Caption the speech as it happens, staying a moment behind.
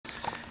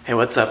Hey,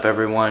 what's up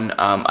everyone?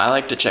 I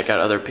like to check out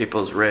other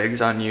people's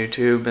rigs on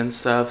YouTube and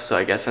stuff, so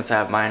I guess since I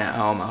have mine at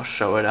home, I'll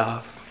show it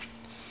off.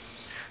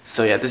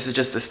 So yeah, this is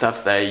just the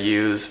stuff that I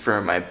use for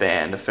my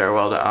band,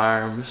 Farewell to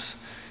Arms.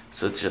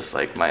 So it's just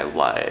like my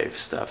live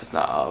stuff, it's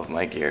not all of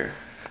my gear.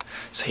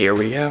 So here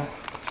we go.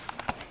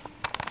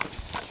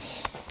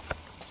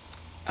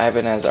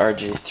 Ibanez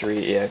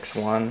RG3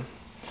 EX1,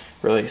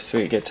 really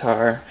sweet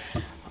guitar.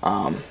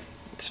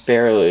 It's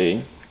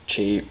fairly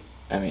cheap,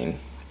 I mean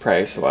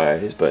price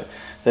wise, but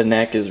the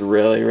neck is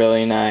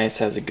really nice,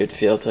 has a good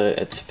feel to it,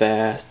 it's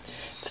fast.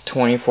 It's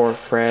 24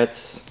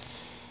 frets,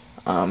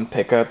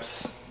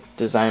 pickups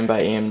designed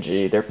by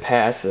EMG. They're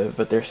passive,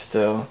 but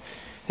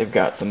they've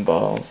got some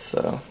balls,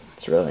 so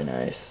it's really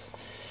nice.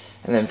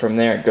 And then from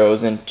there it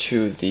goes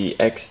into the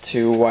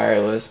X2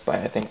 wireless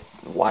by I think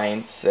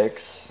Line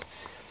 6.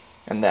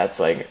 And that's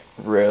like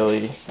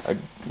really a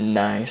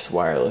nice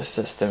wireless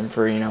system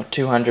for, you know,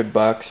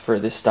 $200 for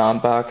the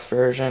Stompbox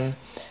version.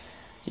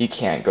 You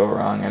can't go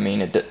wrong. I mean,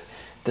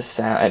 the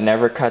sound, it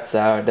never cuts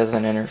out, it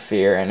doesn't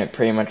interfere, and it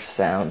pretty much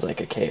sounds like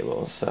a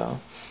cable. So,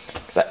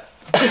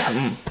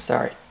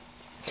 sorry.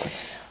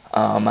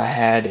 I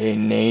had a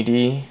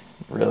Nady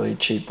really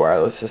cheap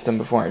wireless system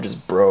before, and it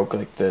just broke.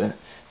 Like the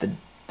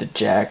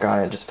jack on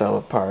it just fell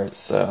apart.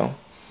 So,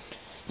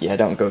 yeah,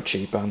 don't go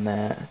cheap on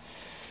that.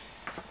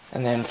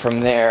 And then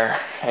from there,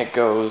 it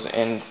goes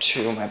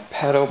into my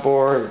pedal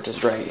board, which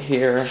is right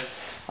here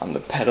on the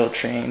Pedal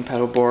Train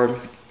pedal board.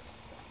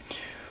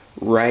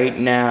 Right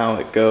now,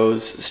 it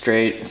goes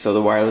straight, so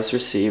the wireless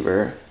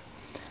receiver,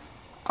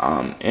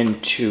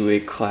 into a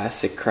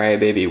classic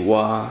Crybaby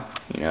wah,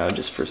 you know,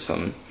 just for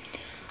some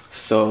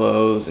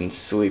solos and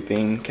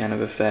sweeping kind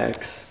of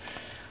effects.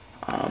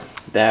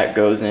 That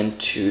goes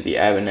into the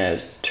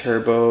Ibanez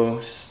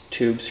Turbo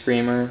Tube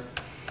Screamer.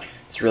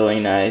 It's really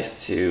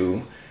nice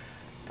to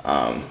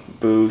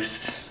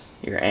boost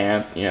your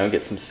amp, you know,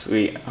 get some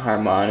sweet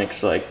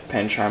harmonics like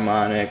pinch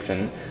harmonics,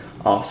 and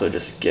also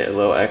just get a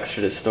little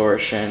extra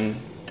distortion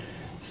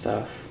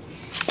stuff.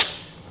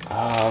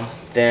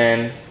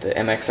 Then the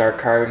MXR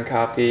Carbon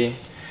Copy,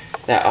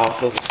 that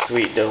also is a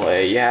sweet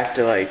delay. You have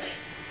to, like,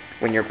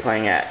 when you're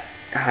playing at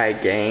high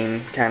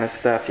gain kind of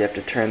stuff, you have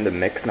to turn the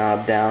mix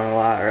knob down a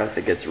lot, or else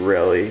it gets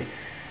really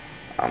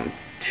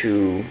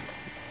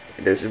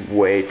there's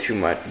way too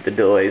much, the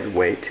delay is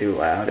way too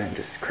loud and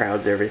just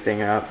crowds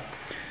everything up.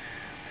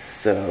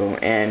 So,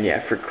 and yeah,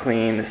 for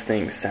clean, this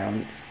thing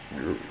sounds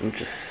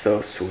just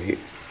so sweet.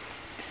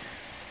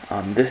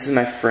 This is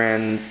my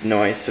friend's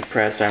noise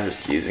suppressor. I'm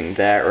just using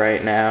that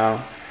right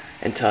now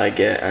until I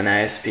get an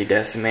ISP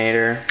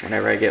decimator,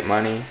 whenever I get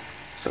money.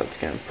 So it's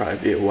gonna probably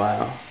be a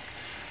while.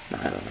 No,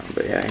 I don't know,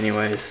 but yeah,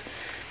 anyways.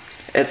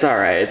 It's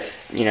alright, it's,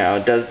 you know,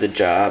 it does the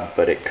job,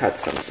 but it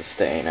cuts some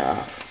sustain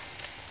off.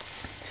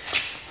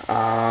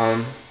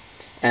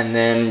 And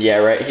then, yeah,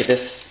 right here,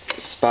 this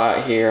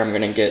spot here, I'm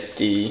gonna get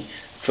the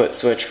foot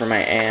switch for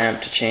my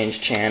amp to change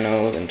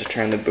channels and to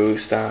turn the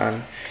boost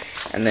on.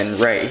 And then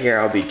right here,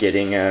 I'll be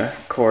getting a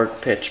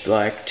Korg Pitch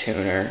Black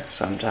tuner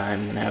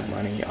sometime when I have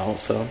money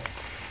also.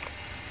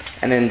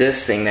 And then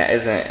this thing that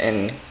isn't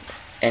in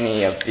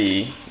any of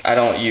the, I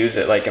don't use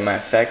it like in my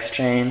effects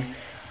chain.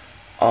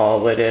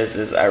 All it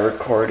is I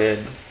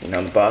recorded, you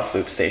know, the Boss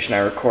Loop station, I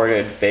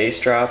recorded bass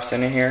drops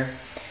into here.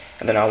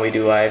 And then all we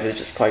do live is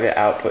just plug the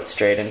output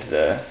straight into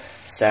the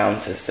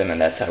sound system,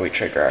 and that's how we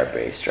trigger our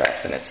bass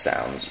drops, and it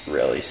sounds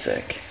really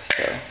sick.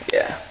 So,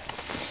 yeah.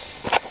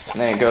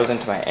 And then it goes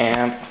into my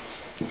amp,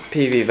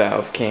 PV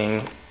Valve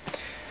King,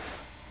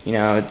 you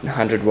know,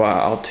 100-watt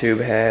all-tube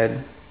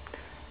head.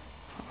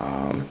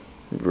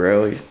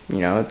 Really, you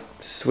know, it's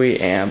a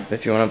sweet amp.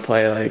 If you want to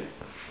play like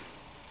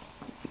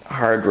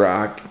hard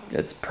rock,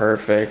 it's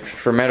perfect.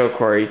 For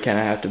metalcore, you kind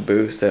of have to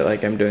boost it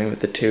like I'm doing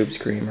with the Tube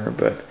Screamer,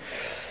 but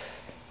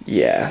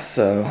yeah,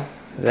 so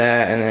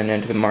that, and then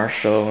into the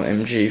Marshall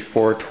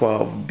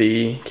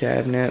MG412B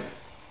cabinet.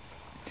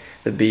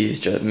 The B's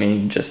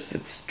just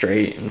it's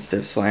straight instead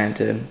of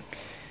slanted.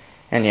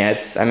 And yeah,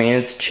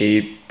 it's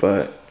cheap,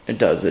 but it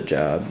does the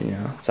job, you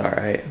know, it's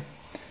alright.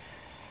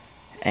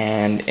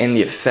 And in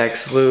the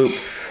effects loop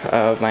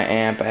of my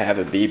amp, I have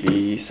a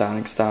BB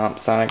Sonic Stomp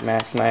Sonic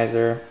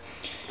Maximizer.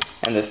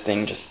 And this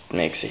thing just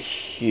makes a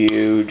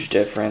huge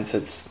difference.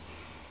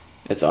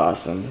 It's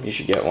awesome. You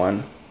should get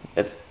one.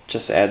 It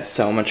just adds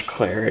so much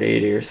clarity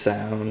to your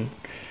sound.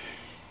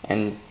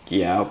 And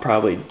yeah, I'll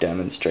probably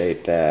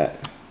demonstrate that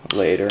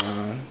later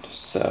on.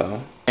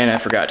 So, and I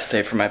forgot to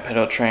say, for my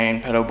Pedal Train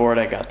pedal board,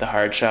 I got the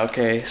hard shell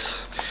case,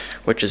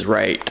 which is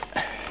right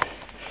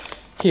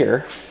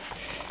here.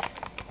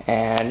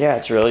 And yeah,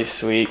 it's really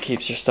sweet,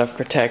 keeps your stuff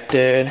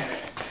protected.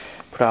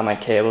 Put all my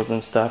cables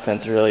and stuff, and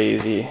it's really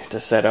easy to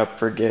set up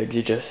for gigs.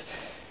 You just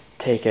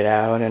take it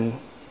out and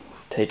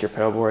take your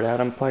pedal board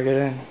out and plug it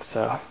in.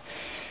 So,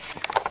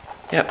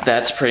 yep,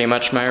 that's pretty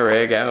much my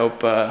rig. I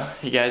hope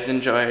you guys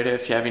enjoyed it.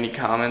 If you have any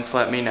comments,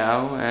 let me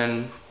know,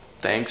 and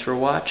thanks for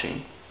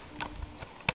watching.